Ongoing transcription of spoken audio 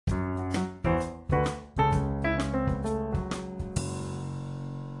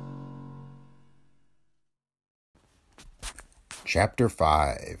Chapter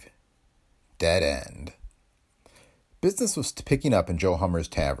 5 Dead End. Business was picking up in Joe Hummer's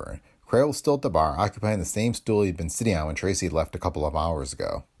tavern. Crail was still at the bar, occupying the same stool he'd been sitting on when Tracy had left a couple of hours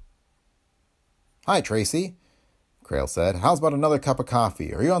ago. "Hi, Tracy," Crail said. "How's about another cup of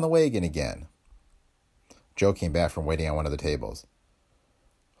coffee? Are you on the wagon again?" Joe came back from waiting on one of the tables.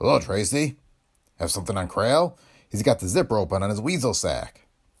 "Hello, Tracy. Have something on Crail? He's got the zipper open on his weasel sack."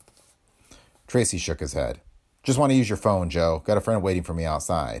 Tracy shook his head. "Just want to use your phone, Joe. Got a friend waiting for me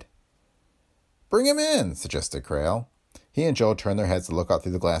outside." "Bring him in," suggested Crail. He and Joe turned their heads to look out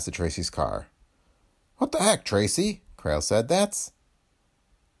through the glass of Tracy's car. "What the heck, Tracy?" Crail said. "That's—"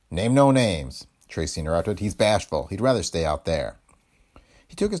 "Name no names," Tracy interrupted. "He's bashful. He'd rather stay out there."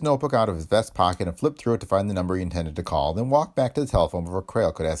 He took his notebook out of his vest pocket and flipped through it to find the number he intended to call, then walked back to the telephone before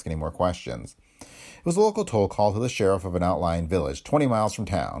Crail could ask any more questions. It was a local toll call to the sheriff of an outlying village, 20 miles from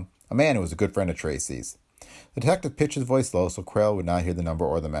town, a man who was a good friend of Tracy's. The detective pitched his voice low so Crail would not hear the number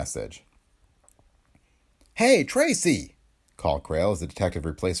or the message. "Hey, Tracy!" called Crail as the detective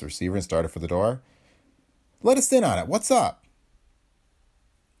replaced the receiver and started for the door. "Let us in on it. What's up?"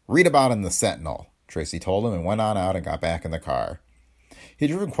 "Read about it in the Sentinel," Tracy told him and went on out and got back in the car. He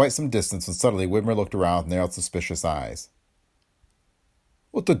had driven quite some distance when suddenly Widmer looked around with narrowed, suspicious eyes.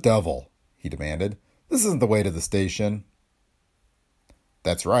 "What the devil?" he demanded. "This isn't the way to the station."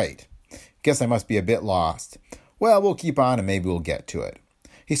 "That's right. Guess I must be a bit lost. Well, we'll keep on and maybe we'll get to it."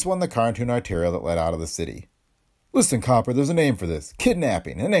 He swung the car into an arterial that led out of the city. "Listen, copper, there's a name for this.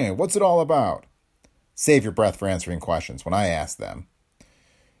 Kidnapping. And anyway, what's it all about?" "Save your breath for answering questions when I ask them."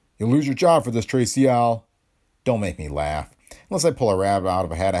 "You'll lose your job for this, Tracy Al." "Don't make me laugh. Unless I pull a rabbit out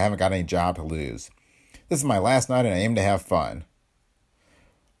of a hat, I haven't got any job to lose. This is my last night and I aim to have fun."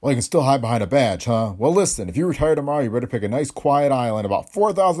 "Well, you can still hide behind a badge, huh? Well, listen, if you retire tomorrow, you better pick a nice quiet island about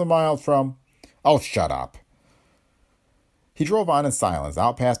 4,000 miles from—" "Oh, shut up." He drove on in silence,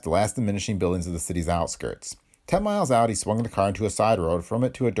 out past the last diminishing buildings of the city's outskirts. 10 miles out, he swung the car into a side road. From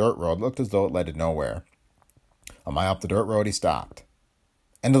it to a dirt road looked as though it led to nowhere. A mile up the dirt road, he stopped.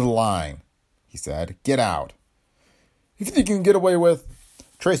 "End of the line," he said. "Get out." "If you think you can get away with—"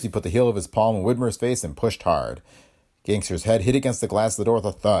 Tracy put the heel of his palm in Widmer's face and pushed hard. Gangster's head hit against the glass of the door with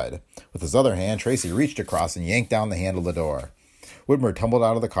a thud. With his other hand, Tracy reached across and yanked down the handle of the door. Widmer tumbled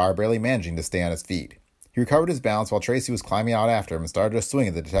out of the car, barely managing to stay on his feet. He recovered his balance while Tracy was climbing out after him and started a swing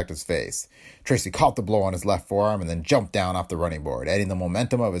at the detective's face. Tracy caught the blow on his left forearm and then jumped down off the running board, adding the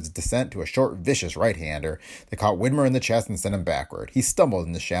momentum of his descent to a short, vicious right-hander that caught Widmer in the chest and sent him backward. He stumbled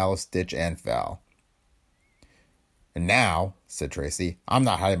in the shallow ditch and fell. "And now," said Tracy, "I'm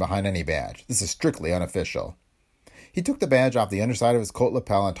not hiding behind any badge. This is strictly unofficial." He took the badge off the underside of his coat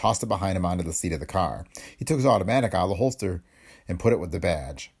lapel and tossed it behind him onto the seat of the car. He took his automatic out of the holster and put it with the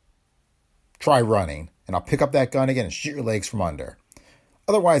badge. "Try running, and I'll pick up that gun again and shoot your legs from under.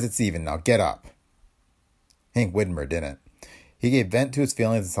 Otherwise, it's even. Now get up." Hank Widmer didn't. He gave vent to his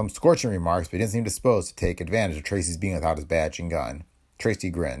feelings in some scorching remarks, but he didn't seem disposed to take advantage of Tracy's being without his badge and gun. Tracy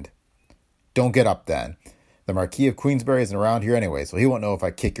grinned. "Don't get up, then. The Marquis of Queensberry isn't around here anyway, so he won't know if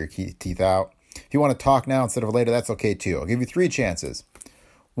I kick your teeth out. If you want to talk now instead of later, that's okay too. I'll give you 3 chances.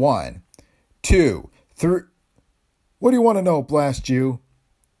 1, 2, 3... What do you want to know, blast you?"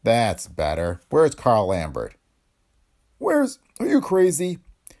 "That's better. Where's Carl Lambert?" Are you crazy?"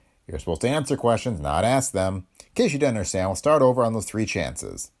 "You're supposed to answer questions, not ask them. In case you didn't understand, we'll start over on those 3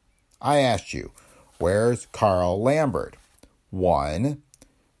 chances. I asked you, where's Carl Lambert? 1,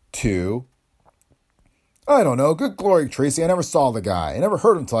 2... "I don't know. Good glory, Tracy. I never saw the guy. I never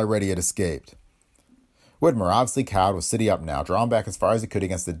heard him until I read he had escaped." Widmer, obviously cowed, was sitting up now, drawn back as far as he could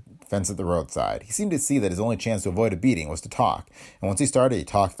against the fence at the roadside. He seemed to see that his only chance to avoid a beating was to talk, and once he started, he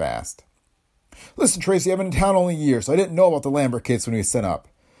talked fast. "Listen, Tracy, I've been in town only a year, so I didn't know about the Lambert case when he was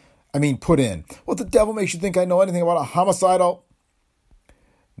put in. What the devil makes you think I know anything about a homicidal—"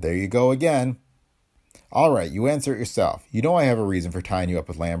 "There you go again." "All right, you answer it yourself. You know I have a reason for tying you up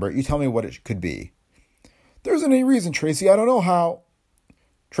with Lambert. You tell me what it could be." "There isn't any reason, Tracy. I don't know how—"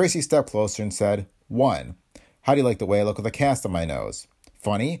 Tracy stepped closer and said, 1, how do you like the way I look with a cast on my nose?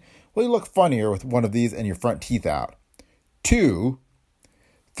 Funny? Well, you look funnier with one of these and your front teeth out. 2,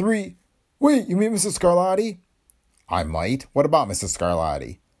 3, wait, you mean Mrs. Scarlatti?" "I might. What about Mrs.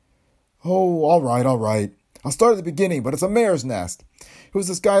 Scarlatti?" "Oh, all right. I'll start at the beginning, but it's a mare's nest. It was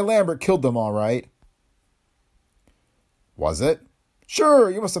this guy Lambert killed them, all right." "Was it?"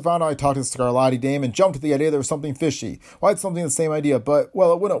 "Sure, you must have found out I talked to the Scarlatti dame and jumped at the idea there was something fishy. Well, I had something the same idea, but,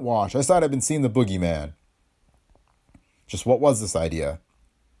 well, it wouldn't wash. I thought I'd been seeing the boogeyman." "Just what was this idea?"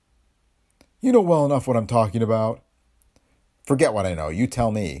 "You know well enough what I'm talking about." "Forget what I know. You tell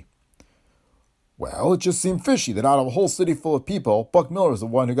me." Well, it just seemed fishy that out of a whole city full of people, Buck Miller was the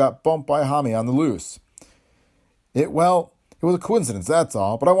one who got bumped by a homie on the loose. It was a coincidence, that's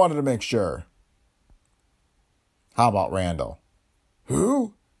all, but I wanted to make sure. How about Randall?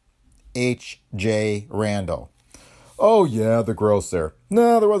 Who? H.J. Randall. Oh, yeah, the grocer.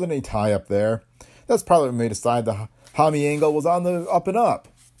 No, there wasn't any tie up there. That's probably what made me decide the homie angle was on the up and up.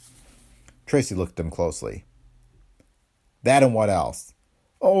 Tracy looked at him closely. That and what else?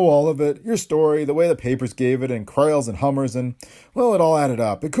 Oh, all of it. Your story, the way the papers gave it, and Croyles and Hummers, and, well, it all added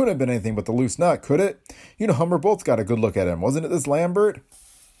up. It couldn't have been anything but the loose nut, could it? You know Hummer both got a good look at him. Wasn't it this Lambert?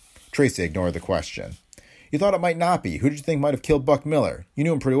 Tracy ignored the question. You thought it might not be. Who did you think might have killed Buck Miller? You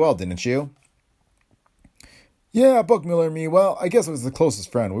knew him pretty well, didn't you? Yeah, Buck Miller and me, well, I guess it was the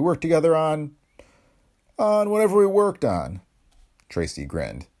closest friend. We worked together on whatever we worked on. Tracy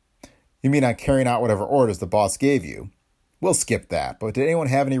grinned. You mean on carrying out whatever orders the boss gave you? We'll skip that, but did anyone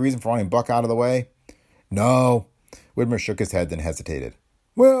have any reason for wanting Buck out of the way? No. Widmer shook his head, then hesitated.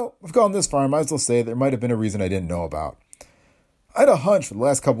 Well, I've gone this far, I might as well say there might have been a reason I didn't know about. I had a hunch for the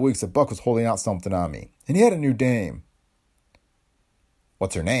last couple weeks that Buck was holding out something on me, and he had a new dame.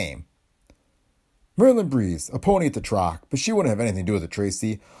 What's her name? Merlin Breeze, a pony at the trough, but she wouldn't have anything to do with it,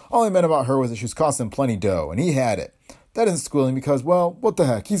 Tracy. All I meant about her was that she was costing plenty dough, and he had it. That isn't squealing because, well, what the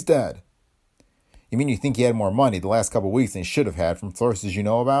heck, he's dead. You mean you think he had more money the last couple of weeks than he should have had from sources you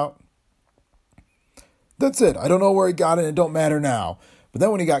know about? That's it. I don't know where he got it and it don't matter now. But then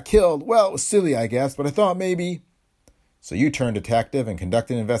when he got killed, well, it was silly, I guess, but I thought maybe... So you turned detective and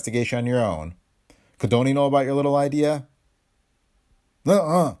conducted an investigation on your own. Could Donnie know about your little idea?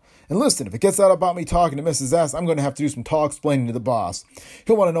 And listen, if it gets out about me talking to Mrs. S, I'm going to have to do some tall explaining to the boss.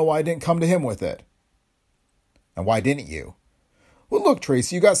 He'll want to know why I didn't come to him with it. And why didn't you? Well, look,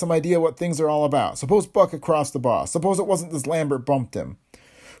 Tracy, you got some idea what things are all about. Suppose Buck had crossed the boss. Suppose it wasn't this Lambert bumped him.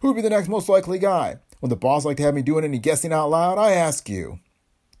 Who would be the next most likely guy? Would the boss like to have me doing any guessing out loud? I ask you.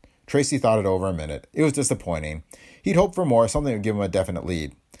 Tracy thought it over a minute. It was disappointing. He'd hoped for more, something that would give him a definite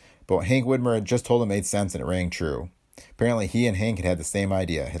lead. But what Hank Widmer had just told him made sense and it rang true. Apparently he and Hank had the same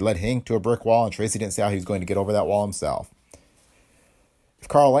idea. Had led Hank to a brick wall and Tracy didn't see how he was going to get over that wall himself. If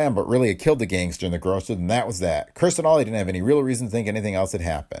Carl Lambert really had killed the gangster in the grocery, then that was that. Curse it all, he didn't have any real reason to think anything else had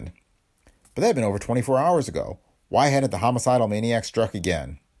happened. But that had been over 24 hours ago. Why hadn't the homicidal maniac struck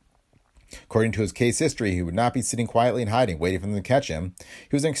again? According to his case history, he would not be sitting quietly and hiding, waiting for them to catch him.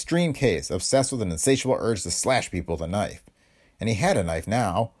 He was an extreme case, obsessed with an insatiable urge to slash people with a knife. And he had a knife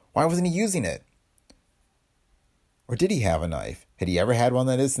now. Why wasn't he using it? Or did he have a knife? Had he ever had one,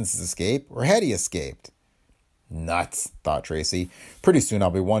 that is, since his escape? Or had he escaped? Nuts, thought Tracy. Pretty soon I'll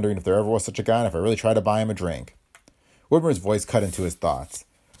be wondering if there ever was such a guy and if I really tried to buy him a drink. Widmer's voice cut into his thoughts.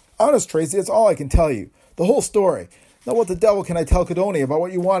 Honest, Tracy, it's all I can tell you. The whole story. Now what the devil can I tell Cadoni about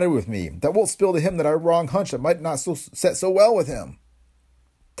what you wanted with me? That won't spill to him that I had a wrong hunch that might not set so well with him.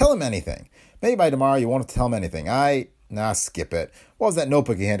 Tell him anything. Maybe by tomorrow you won't have to tell him anything. Skip it. What was that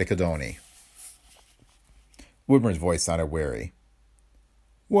notebook he handed Cadoni? Widmer's voice sounded wary.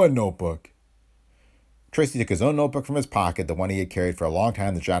 What notebook? Tracy took his own notebook from his pocket, the one he had carried for a long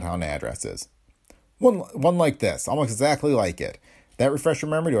time to jot down addresses. One like this, almost exactly like it. That refresh your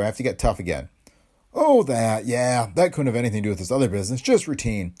memory, or do I have to get tough again? Oh, that, yeah, that couldn't have anything to do with this other business, just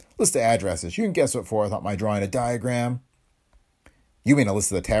routine. List of addresses. You can guess what for without my drawing a diagram. You mean a list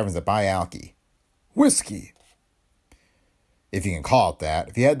of the taverns that buy alky. Whiskey. If you can call it that.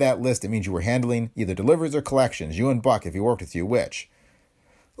 If you had that list, it means you were handling either deliveries or collections, you and Buck if he worked with you, which?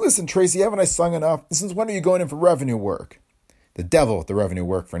 Listen, Tracy, haven't I sung enough? Since when are you going in for revenue work? The devil with the revenue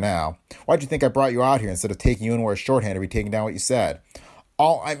work for now. Why'd you think I brought you out here instead of taking you in where a shorthand to be taking down what you said?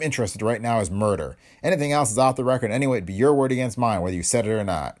 All I'm interested in right now is murder. Anything else is off the record anyway. It'd be your word against mine, whether you said it or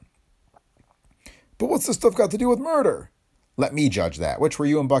not. But what's this stuff got to do with murder? Let me judge that. Which were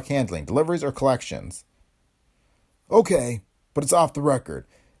you and Buck handling, deliveries or collections? Okay, but it's off the record.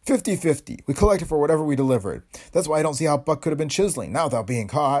 50-50. We collected for whatever we delivered. That's why I don't see how Buck could have been chiseling, not without being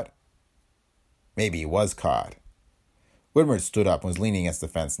caught. Maybe he was caught. Widmer stood up and was leaning against the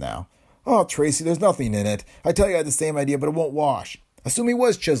fence now. Oh, Tracy, there's nothing in it. I tell you I had the same idea, but it won't wash. Assume he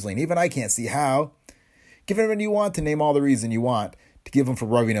was chiseling. Even I can't see how. Give him anything you want to name all the reason you want to give him for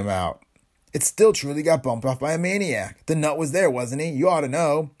rubbing him out. It still truly got bumped off by a maniac. The nut was there, wasn't he? You ought to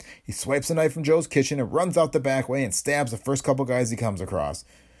know. He swipes a knife from Joe's kitchen and runs out the back way and stabs the first couple guys he comes across.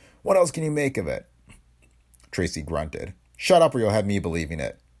 What else can you make of it? Tracy grunted. Shut up or you'll have me believing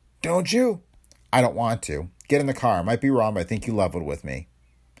it. Don't you? I don't want to. Get in the car. I might be wrong, but I think you leveled with me.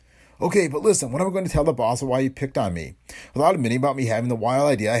 Okay, but listen, when am I going to tell the boss why you picked on me? Without admitting about me having the wild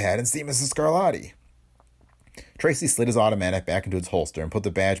idea I had and see Mrs. Scarlatti. Tracy slid his automatic back into its holster and put the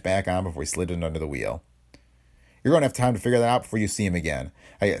badge back on before he slid it under the wheel. You're going to have time to figure that out before you see him again.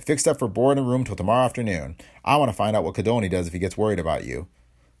 I get fixed up for board and room till tomorrow afternoon. I want to find out what Cadoni does if he gets worried about you.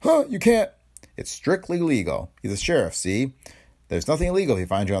 Huh, you can't. It's strictly legal. He's a sheriff, see? There's nothing illegal if he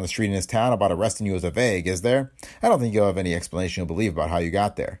finds you on the street in his town about arresting you as a vague, is there? I don't think you'll have any explanation you'll believe about how you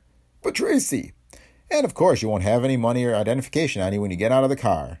got there. But Tracy! And of course you won't have any money or identification on you when you get out of the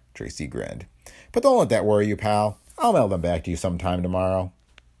car, Tracy grinned. But don't let that worry you, pal. I'll mail them back to you sometime tomorrow.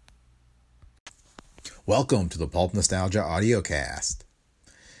 Welcome to the Pulp Nostalgia Audiocast.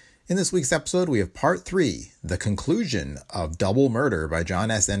 In this week's episode, we have Part 3, The Conclusion of Double Murder by John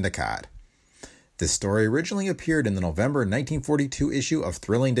S. Endicott. This story originally appeared in the November 1942 issue of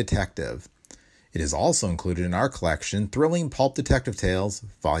Thrilling Detective. It is also included in our collection, Thrilling Pulp Detective Tales,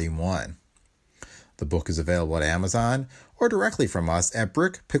 Volume 1. The book is available at Amazon or directly from us at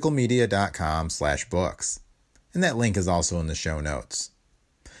brickpicklemedia.com/books. And that link is also in the show notes.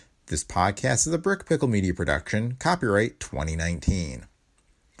 This podcast is a Brick Pickle Media production, copyright 2019.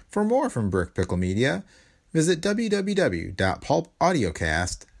 For more from Brick Pickle Media, visit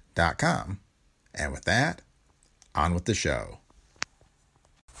www.pulpaudiocast.com. And with that, on with the show.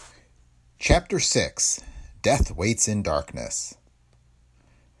 Chapter 6, Death Waits in Darkness.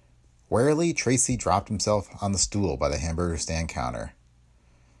 Warily, Tracy dropped himself on the stool by the hamburger stand counter.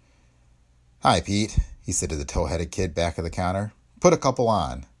 Hi, Pete, he said to the tow-headed kid back of the counter. Put a couple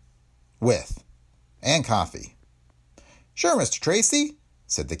on. With. And coffee. Sure, Mr. Tracy,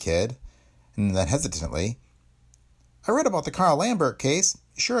 said the kid, and then hesitantly, I read about the Carl Lambert case.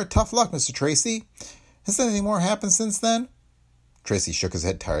 Sure a tough luck, Mr. Tracy. Has anything more happened since then? Tracy shook his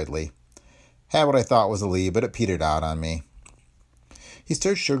head tiredly. Had what I thought was a lead, but it petered out on me. He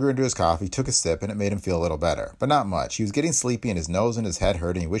stirred sugar into his coffee, took a sip, and it made him feel a little better, but not much. He was getting sleepy and his nose and his head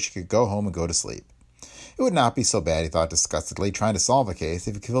hurt, and he wished he could go home and go to sleep. It would not be so bad, he thought disgustedly, trying to solve a case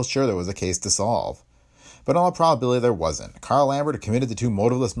if he could feel sure there was a case to solve. But in all probability there wasn't. Carl Lambert had committed the two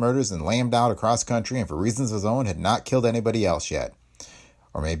motiveless murders and lammed out across country and for reasons of his own had not killed anybody else yet.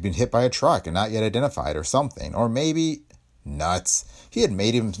 Or maybe been hit by a truck and not yet identified or something. Or maybe... Nuts. He had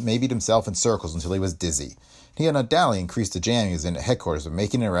made himself in circles until he was dizzy. He had undoubtedly increased the jam he was in at headquarters of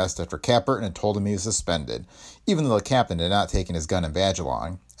making an arrest after Cap Burton had told him he was suspended, even though the captain had not taken his gun and badge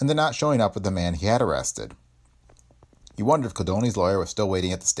along, and then not showing up with the man he had arrested. He wondered if Cadoni's lawyer was still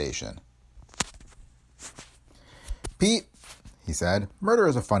waiting at the station. Pete, he said, murder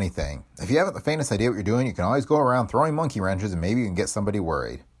is a funny thing. If you haven't the faintest idea what you're doing, you can always go around throwing monkey wrenches and maybe you can get somebody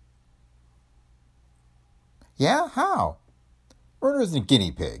worried. Yeah? How? Murder isn't a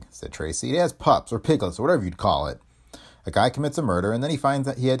guinea pig, said Tracy. It has pups or piglets or whatever you'd call it. A guy commits a murder and then he finds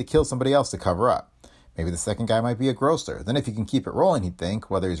that he had to kill somebody else to cover up. Maybe the second guy might be a grocer. Then if he can keep it rolling, he'd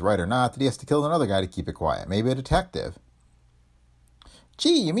think, whether he's right or not, that he has to kill another guy to keep it quiet. Maybe a detective.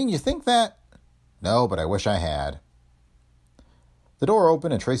 Gee, you mean you think that? No, but I wish I had. The door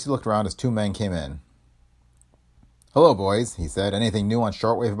opened and Tracy looked around as two men came in. Hello, boys, he said. Anything new on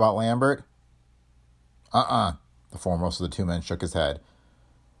shortwave about Lambert? The foremost of the two men shook his head.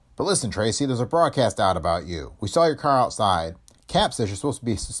 But listen, Tracy, there's a broadcast out about you. We saw your car outside. Cap says you're supposed to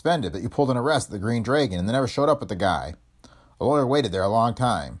be suspended, that you pulled an arrest at the Green Dragon and then never showed up with the guy. A lawyer waited there a long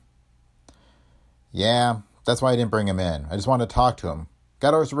time. Yeah, that's why I didn't bring him in. I just wanted to talk to him.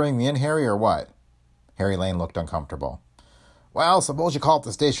 Got orders to bring me in, Harry, or what? Harry Lane looked uncomfortable. Well, suppose you call up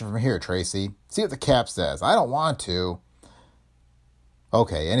the station from here, Tracy. See what the cap says. I don't want to.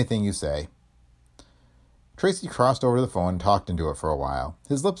 Okay, anything you say. Tracy crossed over to the phone and talked into it for a while.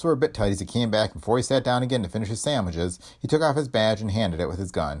 His lips were a bit tight as he came back, and before he sat down again to finish his sandwiches, he took off his badge and handed it with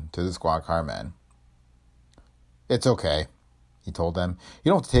his gun to the squad car men. It's okay, he told them. You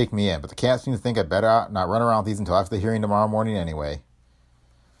don't have to take me in, but the cats seem to think I'd better not run around with these until after the hearing tomorrow morning anyway.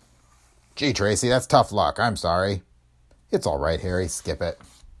 Gee, Tracy, that's tough luck. I'm sorry. It's all right, Harry. Skip it.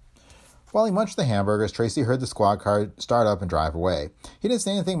 While he munched the hamburgers, Tracy heard the squad car start up and drive away. He didn't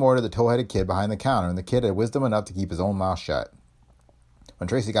say anything more to the tow-headed kid behind the counter, and the kid had wisdom enough to keep his own mouth shut. When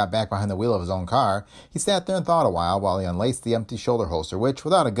Tracy got back behind the wheel of his own car, he sat there and thought a while he unlaced the empty shoulder holster, which,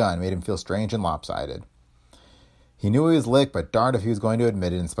 without a gun, made him feel strange and lopsided. He knew he was licked, but darned if he was going to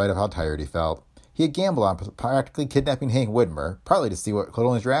admit it in spite of how tired he felt. He had gambled on practically kidnapping Hank Widmer, partly to see what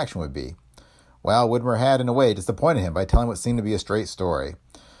Cadoni's reaction would be. Well, Widmer had, in a way, disappointed him by telling what seemed to be a straight story.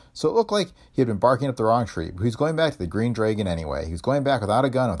 So it looked like he had been barking up the wrong tree, but he was going back to the Green Dragon anyway. He was going back without a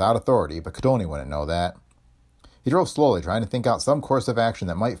gun and without authority, but Cadoni wouldn't know that. He drove slowly, trying to think out some course of action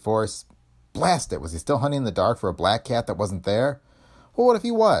that might force... Blast it, was he still hunting in the dark for a black cat that wasn't there? Well, what if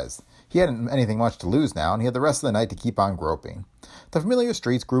he was? He hadn't anything much to lose now, and he had the rest of the night to keep on groping. The familiar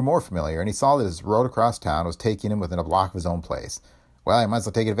streets grew more familiar, and he saw that his road across town was taking him within a block of his own place. Well, he might as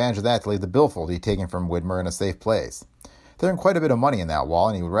well take advantage of that to leave the billfold he'd taken from Widmer in a safe place. There was quite a bit of money in that wall,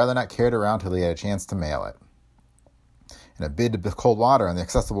 and he would rather not carry it around till he had a chance to mail it. And a bit of cold water on the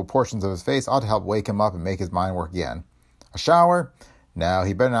accessible portions of his face ought to help wake him up and make his mind work again. A shower? No,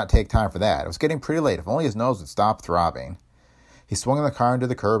 he better not take time for that. It was getting pretty late, if only his nose would stop throbbing. He swung the car into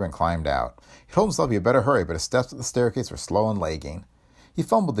the curb and climbed out. He told himself he had better hurry, but his steps up the staircase were slow and lagging. He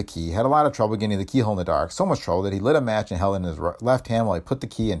fumbled the key, had a lot of trouble getting the keyhole in the dark, so much trouble that he lit a match and held it in his left hand while he put the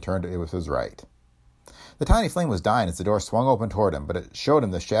key and turned it with his right. The tiny flame was dying as the door swung open toward him, but it showed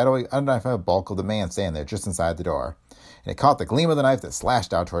him the shadowy, unidentified bulk of the man standing there just inside the door. And it caught the gleam of the knife that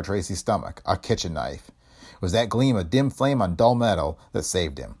slashed out toward Tracy's stomach, a kitchen knife. It was that gleam of dim flame on dull metal that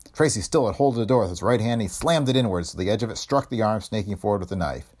saved him. Tracy still had hold of the door with his right hand, and he slammed it inwards so the edge of it struck the arm snaking forward with the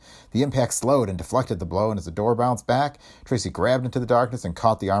knife. The impact slowed and deflected the blow, and as the door bounced back, Tracy grabbed into the darkness and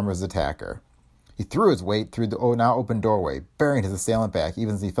caught the arm of his attacker. He threw his weight through the now open doorway, bearing his assailant back,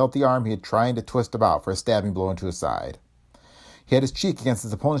 even as he felt the arm he had trying to twist about for a stabbing blow into his side. He had his cheek against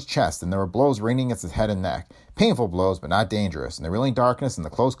his opponent's chest, and there were blows raining against his head and neck. Painful blows, but not dangerous. In the reeling darkness and the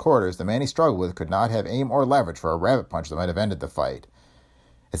close quarters, the man he struggled with could not have aim or leverage for a rabbit punch that might have ended the fight.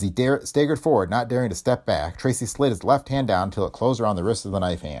 As he staggered forward, not daring to step back, Tracy slid his left hand down until it closed around the wrist of the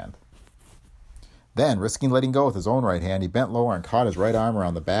knife hand. Then, risking letting go with his own right hand, he bent lower and caught his right arm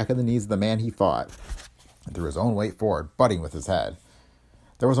around the back of the knees of the man he fought, and threw his own weight forward, butting with his head.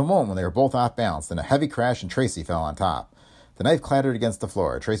 There was a moment when they were both off balance, then a heavy crash and Tracy fell on top. The knife clattered against the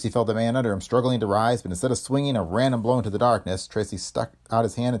floor. Tracy felt the man under him struggling to rise, but instead of swinging a random blow into the darkness, Tracy stuck out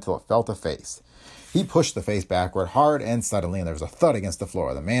his hand until it felt a face. He pushed the face backward hard and suddenly, and there was a thud against the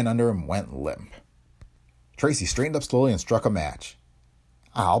floor. The man under him went limp. Tracy straightened up slowly and struck a match.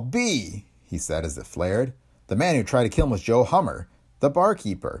 "I'll be," he said as it flared. The man who tried to kill him was Joe Hummer, the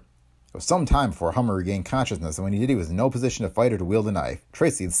barkeeper. It was some time before Hummer regained consciousness, and when he did, he was in no position to fight or to wield a knife.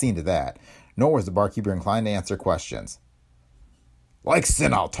 Tracy had seen to that. Nor was the barkeeper inclined to answer questions. "Like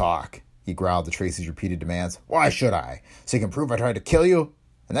sin, I'll talk," he growled to Tracy's repeated demands. "Why should I? So you can prove I tried to kill you?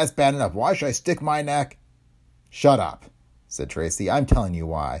 And that's bad enough. Why should I stick my neck?" "Shut up," said Tracy. "I'm telling you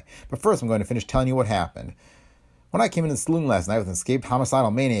why. But first I'm going to finish telling you what happened. When I came into the saloon last night with an escaped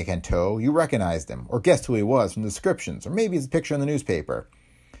homicidal maniac in tow, you recognized him, or guessed who he was from the descriptions, or maybe his picture in the newspaper.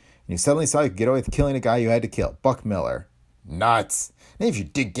 And you suddenly saw you could get away with killing a guy you had to kill, Buck Miller. Nuts. And if you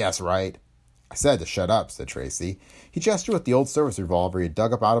did guess right." "I said to shut up," said Tracy. He gestured with the old service revolver he had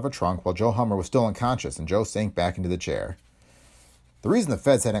dug up out of a trunk while Joe Hummer was still unconscious, and Joe sank back into the chair. The reason the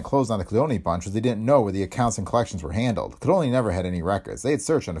feds hadn't closed on the Cleone bunch was they didn't know where the accounts and collections were handled. Cleone never had any records. They had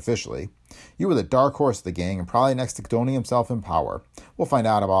searched unofficially. You were the dark horse of the gang, and probably next to Cleone himself in power. We'll find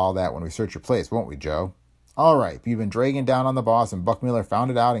out about all that when we search your place, won't we, Joe? All right, but you've been dragging down on the boss, and Buck Miller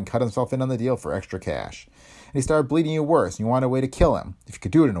found it out and cut himself in on the deal for extra cash. And he started bleeding you worse, and you wanted a way to kill him, if you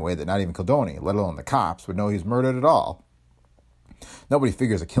could do it in a way that not even Cleone, let alone the cops, would know he was murdered at all. Nobody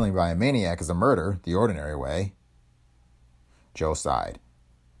figures a killing by a maniac as a murder, the ordinary way. Joe sighed.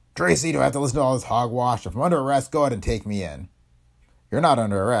 "Tracy, do I have to listen to all this hogwash? If I'm under arrest, go ahead and take me in." "You're not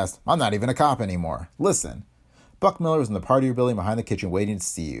under arrest. I'm not even a cop anymore. Listen. Buck Miller was in the party building behind the kitchen waiting to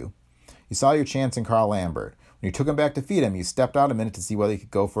see you. You saw your chance in Carl Lambert. When you took him back to feed him, you stepped out a minute to see whether he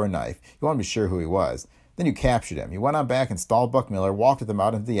could go for a knife. You wanted to be sure who he was. Then you captured him. You went on back and stalled Buck Miller, walked with him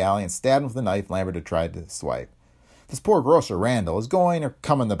out into the alley, and stabbed him with the knife Lambert had tried to swipe. This poor grocer, Randall, is going or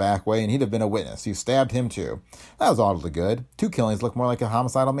coming the back way, and he'd have been a witness. You stabbed him, too. That was all to the good. 2 killings looked more like a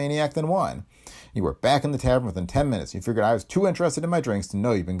homicidal maniac than one. You were back in the tavern within 10 minutes. You figured I was too interested in my drinks to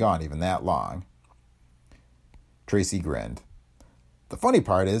know you'd been gone even that long." Tracy grinned. "The funny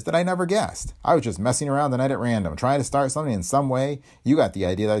part is that I never guessed. I was just messing around the night at random, trying to start something in some way. You got the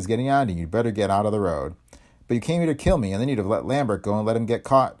idea that I was getting on, and you'd better get out of the road. But you came here to kill me, and then you'd have let Lambert go and let him get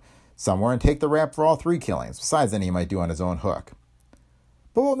caught somewhere and take the rap for all 3 killings, besides any he might do on his own hook."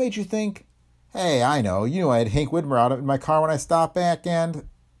 "But what made you think—" "Hey, I know. You knew I had Hank Widmer out in my car when I stopped back, and—"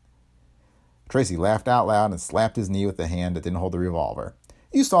 Tracy laughed out loud and slapped his knee with the hand that didn't hold the revolver.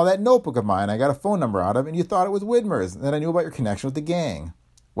 "You saw that notebook of mine I got a phone number out of, and you thought it was Widmer's, and that I knew about your connection with the gang.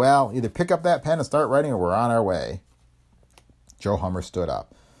 Well, either pick up that pen and start writing, or we're on our way." Joe Hummer stood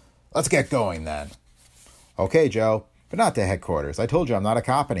up. "Let's get going, then." "Okay, Joe. But not to headquarters. I told you I'm not a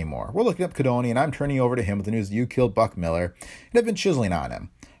cop anymore. We're looking up Cleone, and I'm turning you over to him with the news that you killed Buck Miller and have been chiseling on him.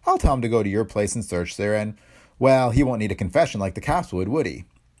 I'll tell him to go to your place and search there, and, well, he won't need a confession like the cops would he?"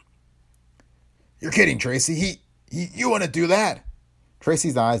 "You're kidding, Tracy. You want to do that?"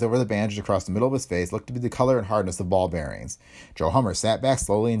 Tracy's eyes over the bandage across the middle of his face looked to be the color and hardness of ball bearings. Joe Hummer sat back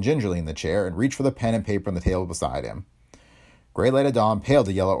slowly and gingerly in the chair and reached for the pen and paper on the table beside him. Gray light of dawn paled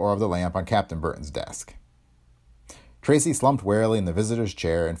the yellow ore of the lamp on Captain Burton's desk. Tracy slumped warily in the visitor's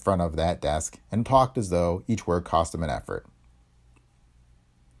chair in front of that desk and talked as though each word cost him an effort.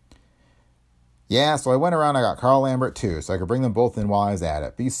 Yeah, so I went around and I got Carl Lambert too, so I could bring them both in while I was at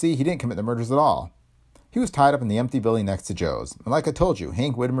it. But you see, he didn't commit the murders at all. He was tied up in the empty building next to Joe's. And like I told you,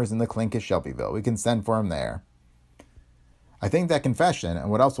 Hank Whitmer's in the clink at Shelbyville. We can send for him there. I think that confession and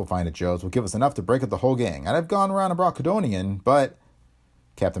what else we'll find at Joe's will give us enough to break up the whole gang. And I've gone around and brought Cadonian, but...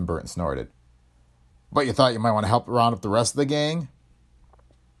 Captain Burton snorted. But you thought you might want to help round up the rest of the gang?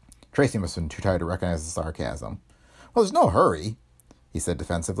 Tracy must have been too tired to recognize the sarcasm. Well, there's no hurry, he said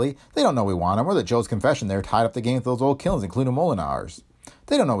defensively. They don't know we want him. We're at Joe's confession there, tied up the gang with those old killings, including Molinar's.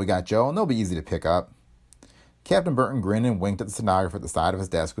 They don't know we got Joe, and they'll be easy to pick up. Captain Burton grinned and winked at the stenographer at the side of his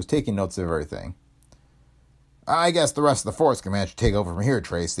desk, who was taking notes of everything. I guess the rest of the force can manage to take over from here,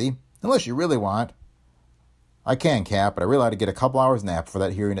 Tracy. Unless you really want. I can, Cap, but I really ought to get a couple hours nap for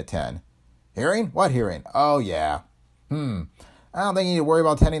that hearing at 10. Hearing? What hearing? Oh, yeah. I don't think you need to worry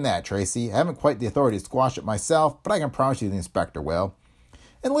about attending that, Tracy. I haven't quite the authority to squash it myself, but I can promise you the inspector will.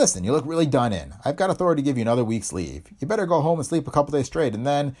 And listen, you look really done in. I've got authority to give you another week's leave. You better go home and sleep a couple days straight, and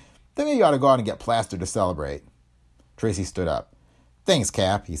then maybe you ought to go out and get plastered to celebrate. Tracy stood up. Thanks,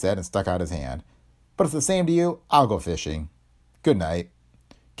 Cap, he said, and stuck out his hand. But if it's the same to you, I'll go fishing. Good night.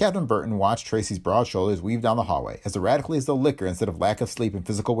 Captain Burton watched Tracy's broad shoulders weave down the hallway, as erratically as though liquor instead of lack of sleep and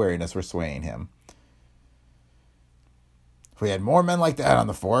physical weariness were swaying him. If we had more men like that on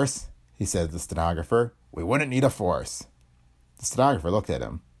the force, he said to the stenographer, we wouldn't need a force. The stenographer looked at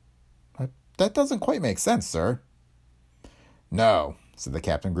him. That doesn't quite make sense, sir. No, said the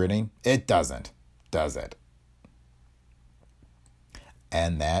captain, grinning. It doesn't, does it?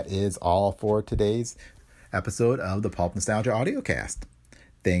 And that is all for today's episode of the Pulp Nostalgia Audiocast.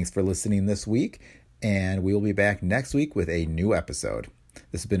 Thanks for listening this week, and we will be back next week with a new episode.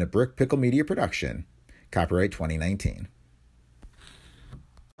 This has been a Brick Pickle Media production. Copyright 2019.